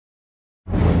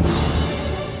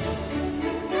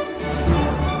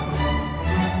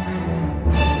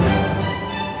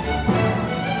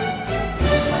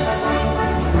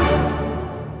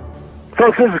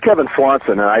Folks, this is Kevin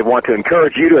Swanson, and I want to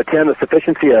encourage you to attend the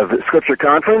Sufficiency of Scripture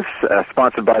Conference,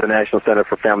 sponsored by the National Center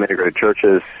for Family Integrated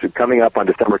Churches, coming up on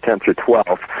December 10th through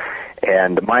 12th.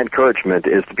 And my encouragement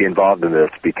is to be involved in this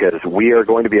because we are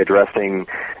going to be addressing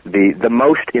the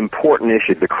most important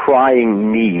issue, the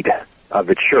crying need of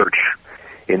the church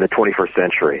in the 21st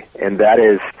century, and that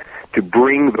is to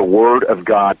bring the Word of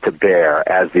God to bear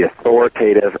as the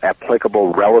authoritative,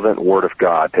 applicable, relevant Word of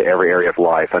God to every area of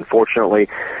life. Unfortunately,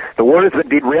 the Word has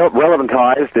been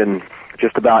relevantized in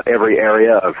just about every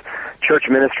area of church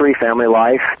ministry, family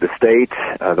life, the state,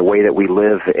 the way that we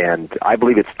live, and I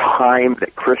believe it's time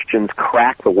that Christians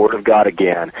crack the Word of God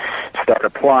again, start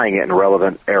applying it in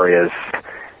relevant areas,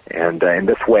 and in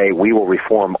this way we will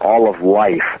reform all of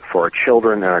life for our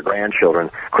children and our grandchildren.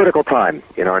 Critical time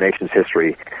in our nation's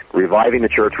history, reviving the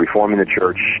church, reforming the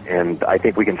church, and I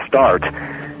think we can start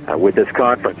with this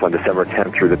conference on December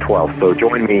 10th through the 12th. So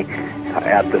join me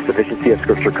at the Sufficiency of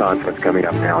Scripture Conference coming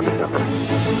up now in December.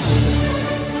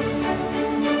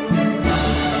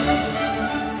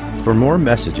 For more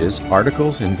messages,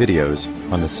 articles, and videos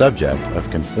on the subject of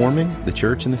conforming the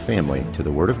church and the family to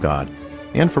the Word of God,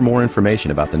 and for more information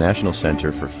about the National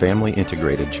Center for Family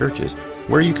Integrated Churches,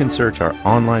 where you can search our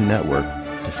online network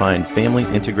to find family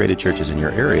integrated churches in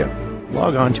your area,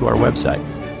 log on to our website,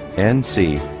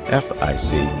 ncfic.org.